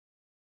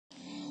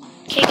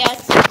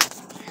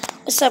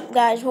What's up,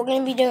 guys? We're going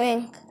to be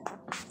doing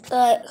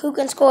who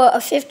can score a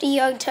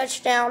 50-yard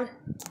touchdown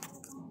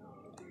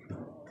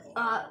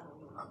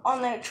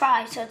on their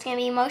try. So it's going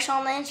to be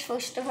Marshawn Lynch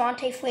versus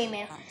Devontae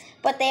Freeman.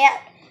 But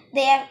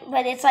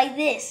but it's like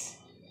this.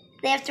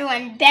 They have to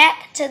run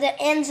back to the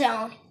end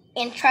zone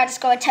and try to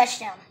score a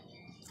touchdown.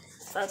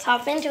 So let's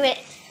hop into it.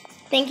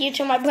 Thank you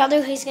to my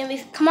brother. He's going to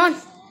be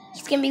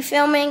He's going to be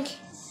filming.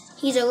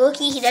 He's a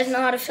rookie. He doesn't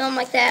know how to film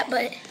like that,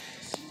 but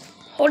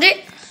hold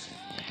it.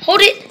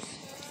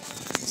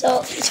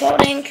 So he's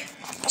holding.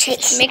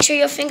 Make sure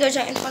your fingers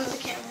are in front of the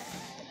camera.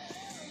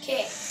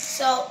 Okay,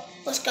 so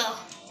let's go.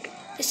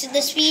 This is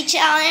the speed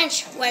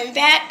challenge. Run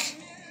back.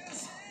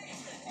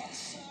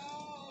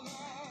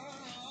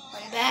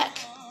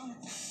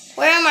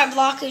 Where are my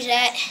blockers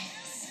at?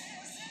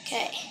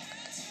 Okay.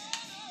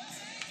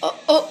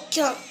 Oh,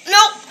 kill him.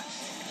 No!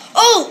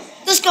 Oh,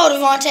 let's go,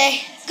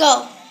 Devontae.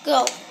 Go.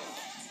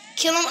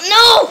 Kill him.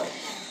 No!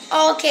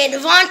 Okay,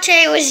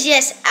 Devontae was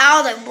just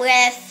out of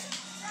breath.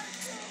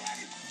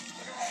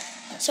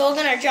 So we're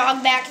going to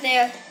jog back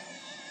there.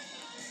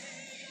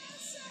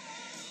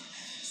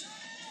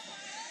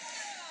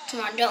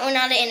 Come on, don't run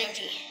out of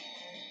energy.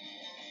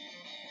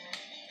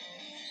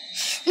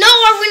 No,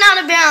 I went out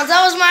of bounds.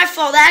 That was my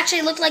fault. That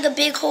actually looked like a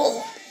big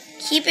hole.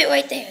 Keep it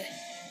right there.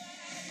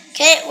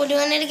 Okay, we're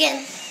doing it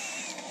again.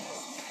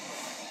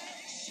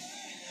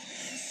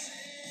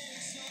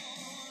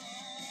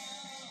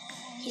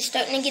 He's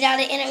starting to get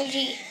out of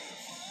energy.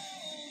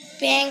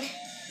 Bang.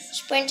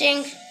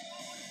 Sprinting.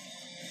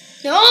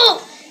 No!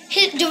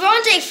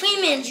 Devontae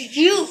Freeman's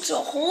jukes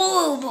are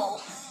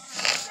horrible.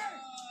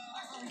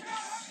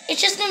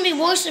 It's just going to be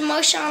worse than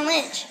Marshawn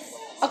Lynch.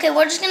 Okay,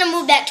 we're just going to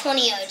move back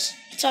 20 yards.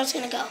 That's how it's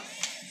going to go.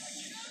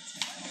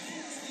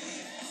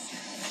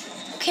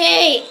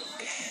 Okay.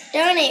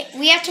 Darn it.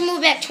 We have to move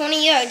back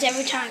 20 yards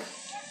every time.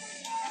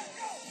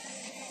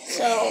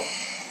 So,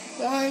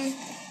 1,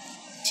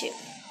 2.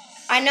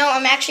 I know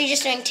I'm actually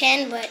just doing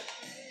 10, but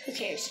who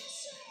cares?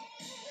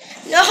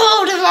 No,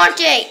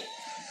 Devontae!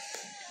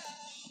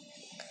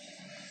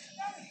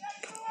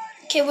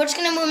 Okay, we're just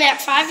going to move back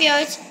 5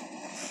 yards.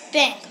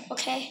 Bang,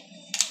 okay.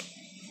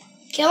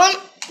 Kill him.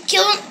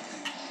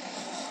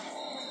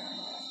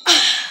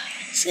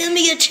 It's going to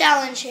be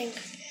challenging.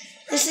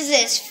 This is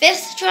his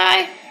 5th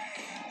try.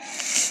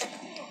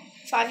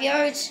 5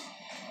 yards.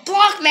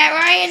 Block, Matt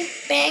Ryan.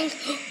 Bang.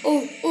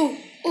 Ooh.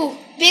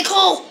 Big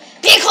hole.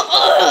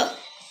 Ugh.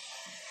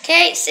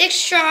 Okay,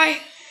 6th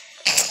try.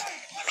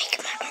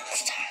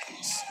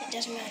 It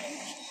doesn't matter.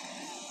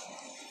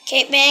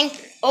 Okay, bang.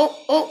 Oh,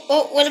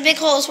 what the big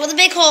holes.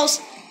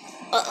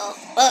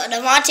 Uh-oh.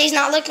 Devontae's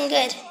not looking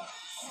good.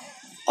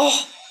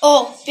 Oh,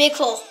 big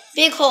hole.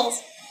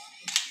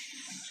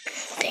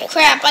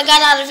 Crap, I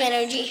got out of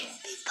energy.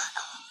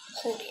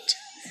 Hold it.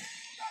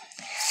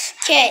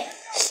 Okay.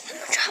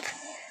 Drop.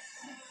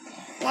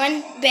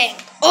 1, bang.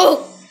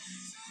 Oh!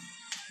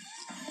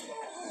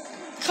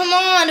 Come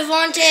on,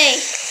 Devontae.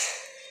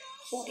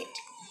 Hold it.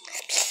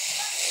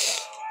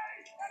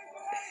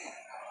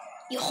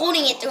 You're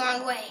holding it the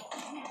wrong way.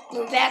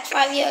 Move back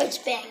 5 yards.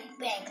 Bang.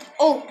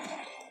 Oh.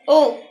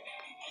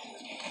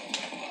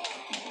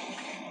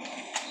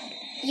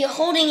 You're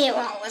holding it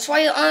wrong. That's why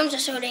your arms are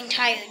so dang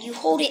tired. You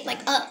hold it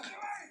like up.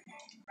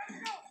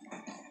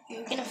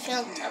 You're gonna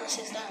film until this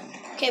is done.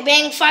 Okay,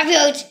 bang, 5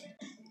 yards.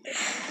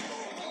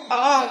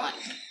 Oh my.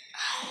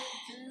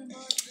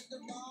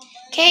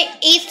 Okay,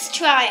 8th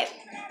try.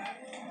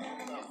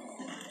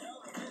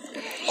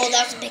 Oh,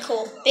 that's a big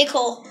hole.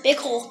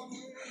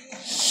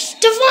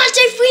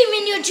 Devontae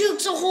Freeman, your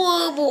jukes are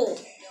horrible.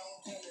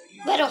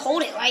 Better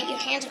hold it, right? Your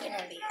hands are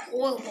gonna be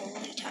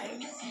horribly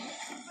tired.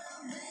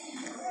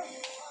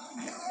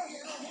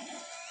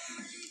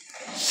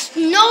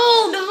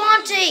 No,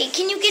 Devontae,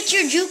 can you get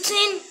your jukes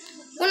in?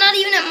 We're not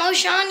even at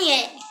Marshawn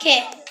yet.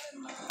 Okay.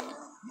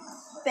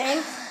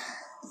 Bang.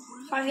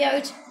 5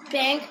 yards.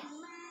 Bang.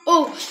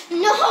 Oh,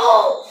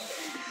 no!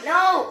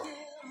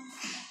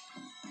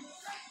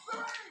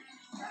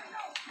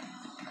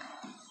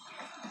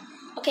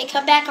 Okay,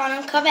 cut back on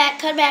him. Cut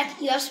back.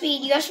 You have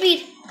speed.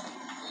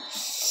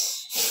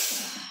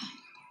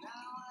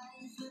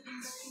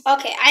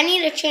 Okay, I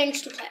need to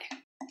change the play.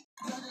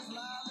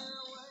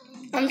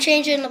 I'm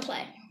changing the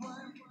play.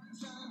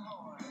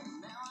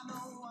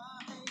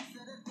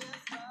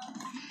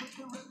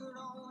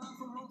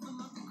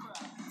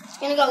 It's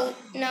gonna go,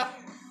 no.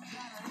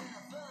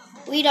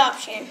 Lead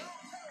option.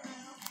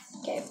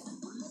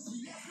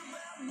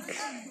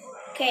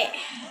 Okay.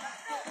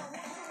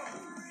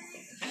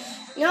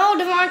 No,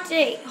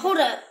 Devontae, hold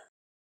up.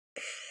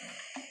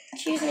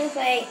 Choose new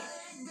play.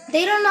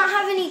 They do not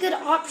have any good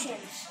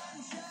options.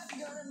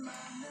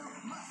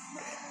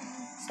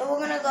 So we're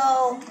gonna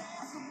go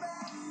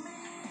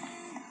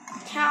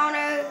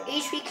counter,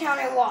 HP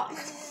counter walk.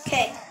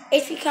 Okay,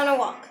 HP counter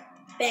walk.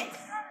 Bang.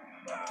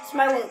 It's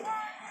my move.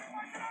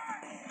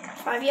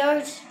 5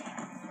 yards.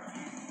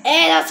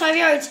 Hey, that's 5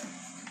 yards.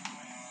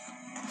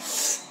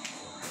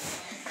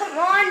 Come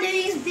on,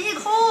 these big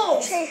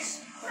holes. Chase,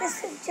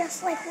 this is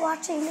just like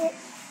watching it.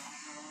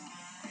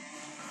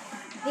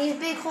 These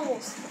big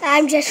holes.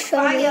 I'm just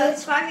filming.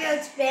 5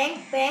 yards,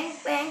 bang, bang,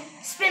 bang,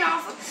 spin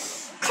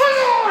off. Come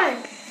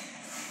on!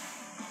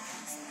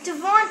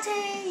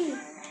 Devontae!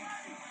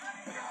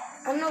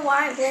 I don't know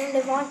why I'm blaming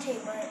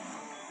Devontae, but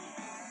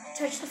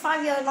touch the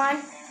 5-yard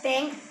line,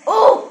 bang.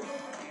 Oh!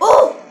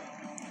 Oh!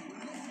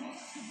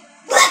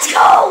 Let's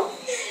go!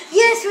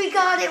 Yes, we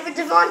got it with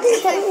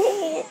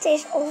Devontae.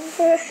 It's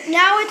over.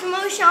 Now it's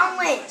Marshawn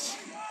Lynch.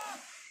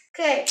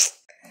 Okay.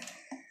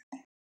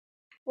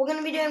 We're going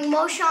to be doing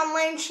Marshawn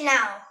Lynch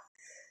now.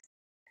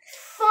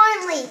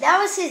 Finally, that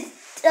was his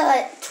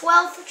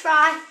 12th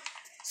try.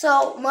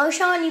 So,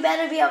 Marshawn, you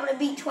better be able to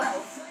beat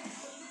 12.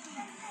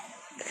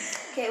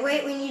 Okay,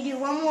 wait, we need to do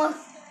one more.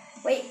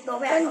 Wait, go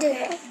back.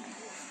 Okay.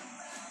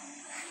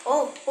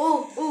 Oh.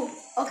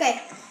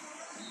 Okay.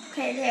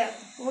 Okay, there.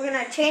 We're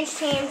going to change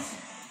teams.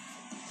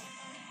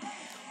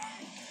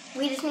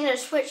 We just need to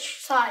switch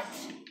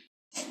sides.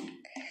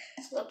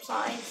 Flip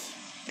sides.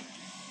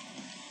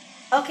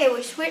 Okay,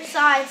 we switch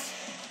sides.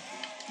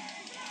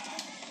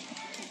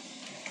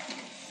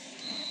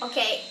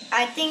 Okay,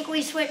 I think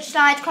we switched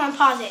sides. Come on,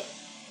 pause it.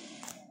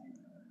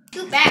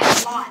 Too back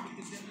a lot.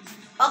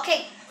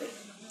 Okay.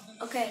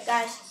 Okay,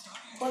 guys.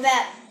 We're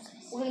back.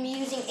 We're going to be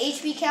using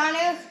HP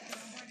counter.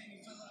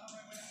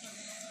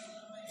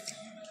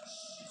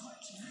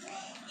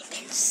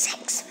 In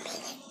 6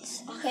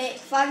 minutes. Okay,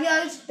 5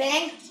 yards.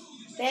 Bang.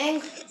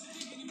 Bang.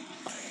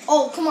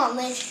 Oh, come on,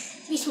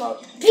 Lynch. Beast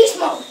mode. Beast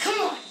mode. Come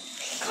on.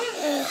 Come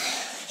on.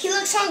 He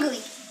looks hungry.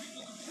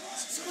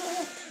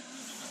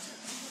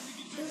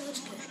 He looks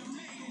good.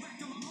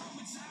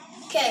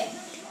 Okay.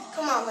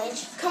 Come on,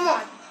 Lynch. Come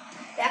on.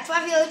 Back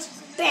 5 yards.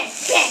 Bang,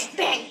 bang,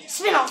 bang.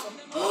 Spin off him.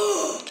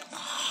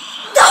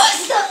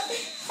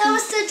 That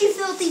was such a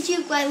filthy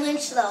juke by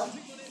Lynch, though.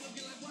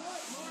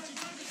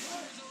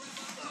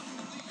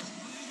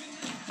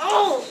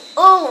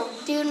 Oh,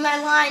 dude, my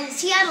line.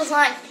 Seattle's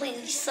line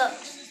completely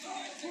sucks.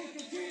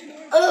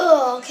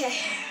 Oh, okay.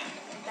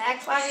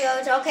 Back 5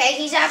 yards. Okay,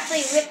 he's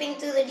actually ripping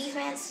through the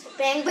defense.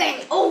 Bang,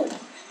 bang. Oh,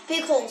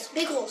 big holes,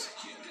 big holes.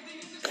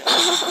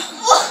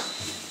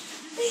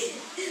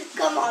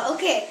 Come on,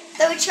 okay.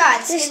 Third try.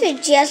 This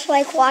is just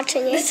like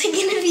watching it. This is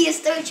going to be his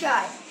third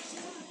try.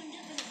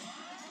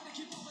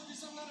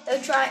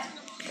 Third try.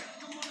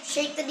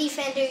 Shake the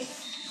defender.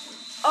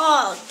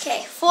 Oh,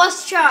 okay.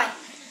 Fourth try.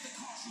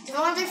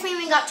 Devontae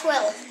Freeman got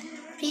 12.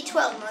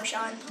 P12,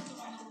 Marshawn.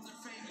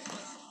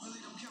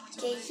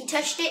 Okay, he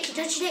touched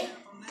it.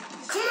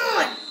 Come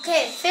on.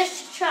 Okay,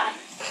 fifth try.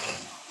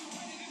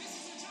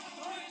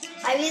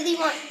 I really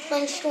want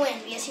Lynch to win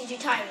because he's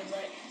retired,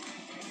 but...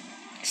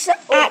 So,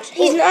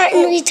 he's not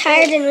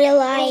retired in real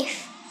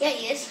life. Yeah,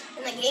 he is.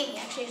 In the game, he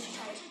actually is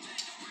retired.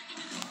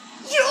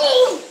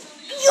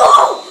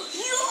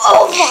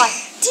 Oh my!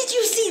 Did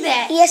you see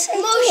that? Yes, I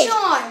did.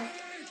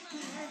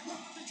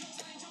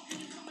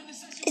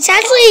 It's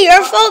actually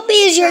your fault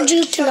because you're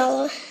juke to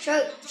Noah.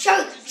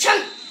 Shark!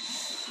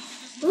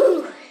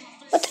 Woo!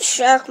 What the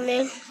shark,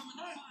 man?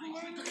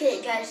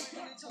 Okay, guys.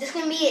 This is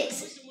going to be it.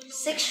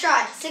 Six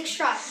try.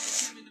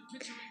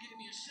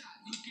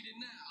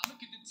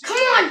 Come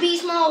on,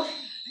 beast mode.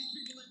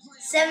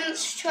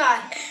 7th try.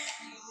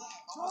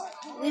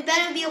 We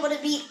better be able to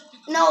beat...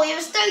 No, it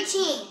was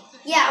 13.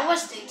 Yeah, it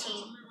was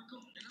 13.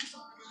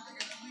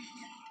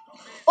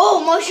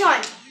 Oh,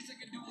 Marshawn.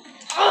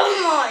 Oh,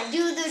 my.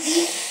 Do the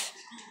deep...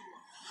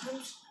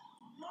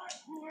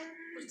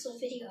 What's the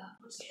video?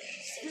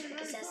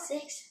 Is that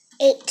 6?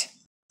 8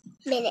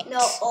 minutes. No,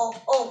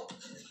 oh.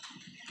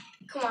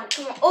 Come on.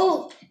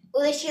 Oh,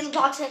 they see the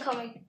box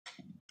incoming.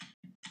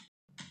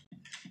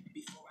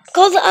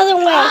 Go the other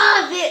way.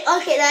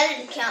 Okay, that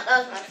didn't count. That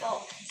was my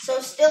fault. So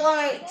still on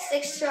our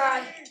 6th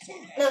try.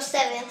 No,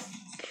 7th.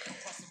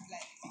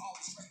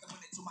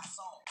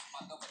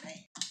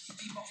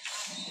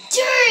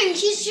 Dang,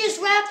 he's just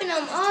wrapping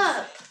them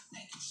up.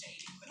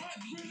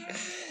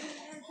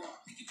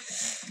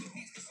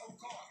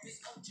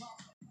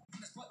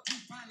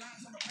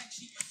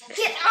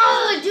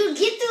 Dude,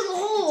 get through the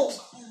holes.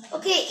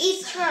 Okay,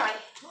 8th try.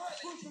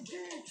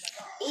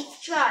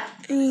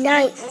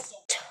 9th.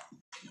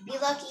 Be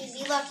lucky.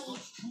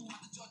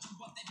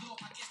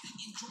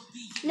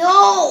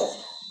 No.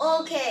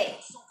 Okay.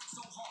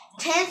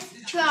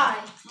 10th try.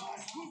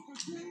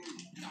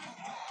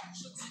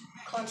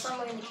 Come on,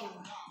 somewhere in the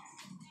camera.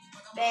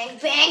 Bang,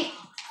 bang.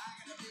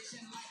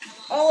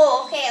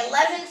 Oh, okay,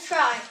 11th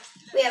try.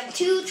 We have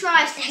 2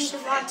 tries to beat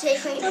Devontae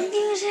Freeman. The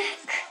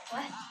music.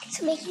 What?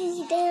 It's making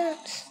me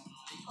dance.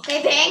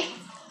 Okay, bang.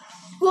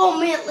 Oh,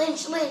 man,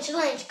 Lynch.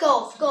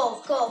 Go.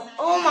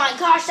 Oh, my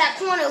gosh, that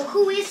corner.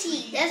 Who is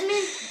he?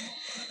 Desmond?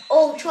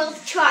 Oh,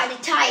 12th try to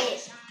tie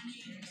it.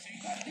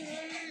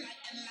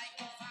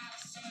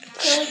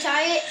 Can we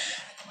tie it?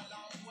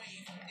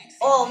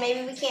 Oh,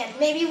 maybe we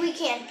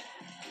can.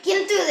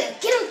 Get him through there.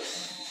 Get him.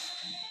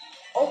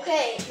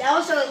 Okay, that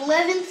was our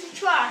 11th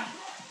try.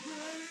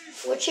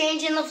 We're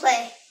changing the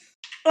play.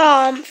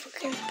 I'm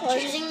fucking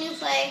pausing. Choosing new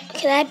play.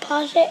 Can I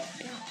pause it?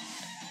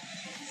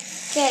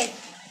 Okay,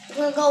 we're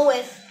going to go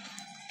with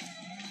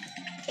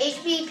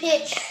HB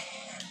pitch.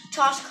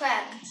 toss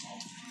crab.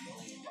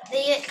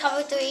 They get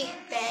cover 3.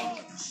 Bang.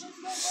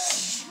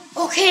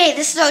 Okay,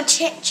 this is our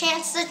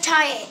chance to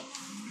tie it.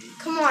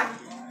 Come on.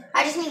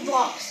 I just need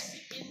blocks.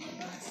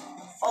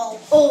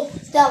 Oh,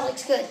 that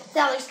looks good.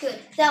 That looks good.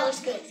 That looks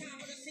good.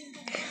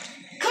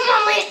 Come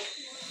on, Lynch.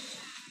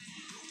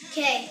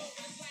 Okay.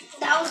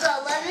 That was the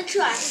 11th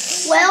try.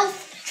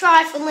 12th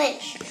try for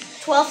Lynch.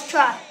 12th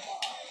try.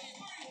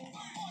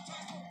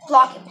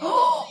 Block him.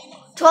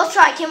 12th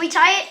try. Can we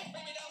tie it?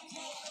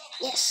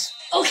 Yes.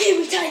 Okay,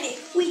 we tied it.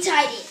 We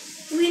tied it.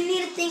 We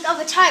need to think of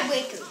a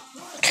tiebreaker.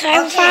 Okay,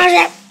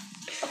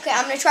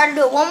 I'm going to try to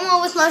do it one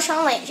more with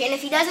Marshawn Lynch. And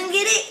if he doesn't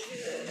get it,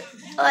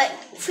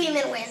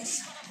 Freeman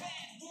wins.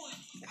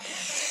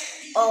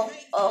 Oh.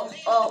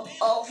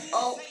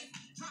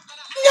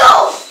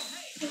 No!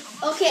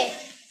 Okay.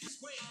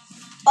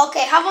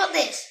 Okay, how about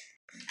this?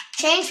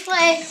 Change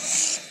play.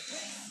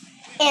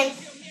 And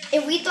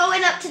if we throw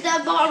it up to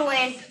Doug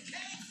Baldwin,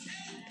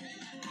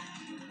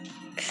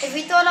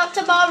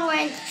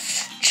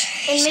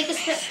 and make a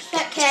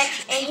step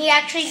catch, and he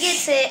actually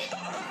gets it,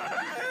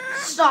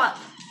 stop.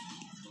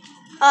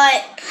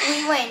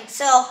 We win.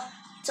 So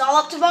it's all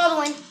up to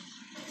Baldwin.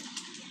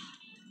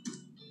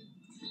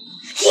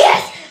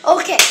 Yes!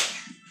 Okay.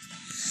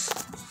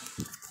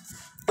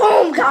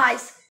 Boom,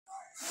 guys.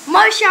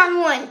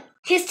 Marshawn won.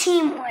 His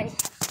team won.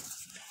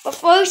 But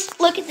first,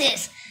 look at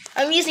this.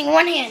 I'm using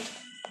one hand.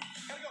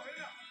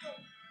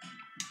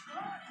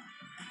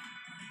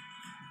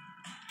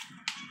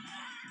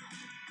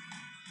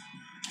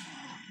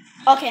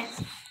 Okay.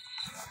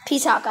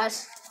 Peace out,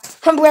 guys.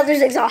 My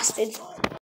brother's exhausted.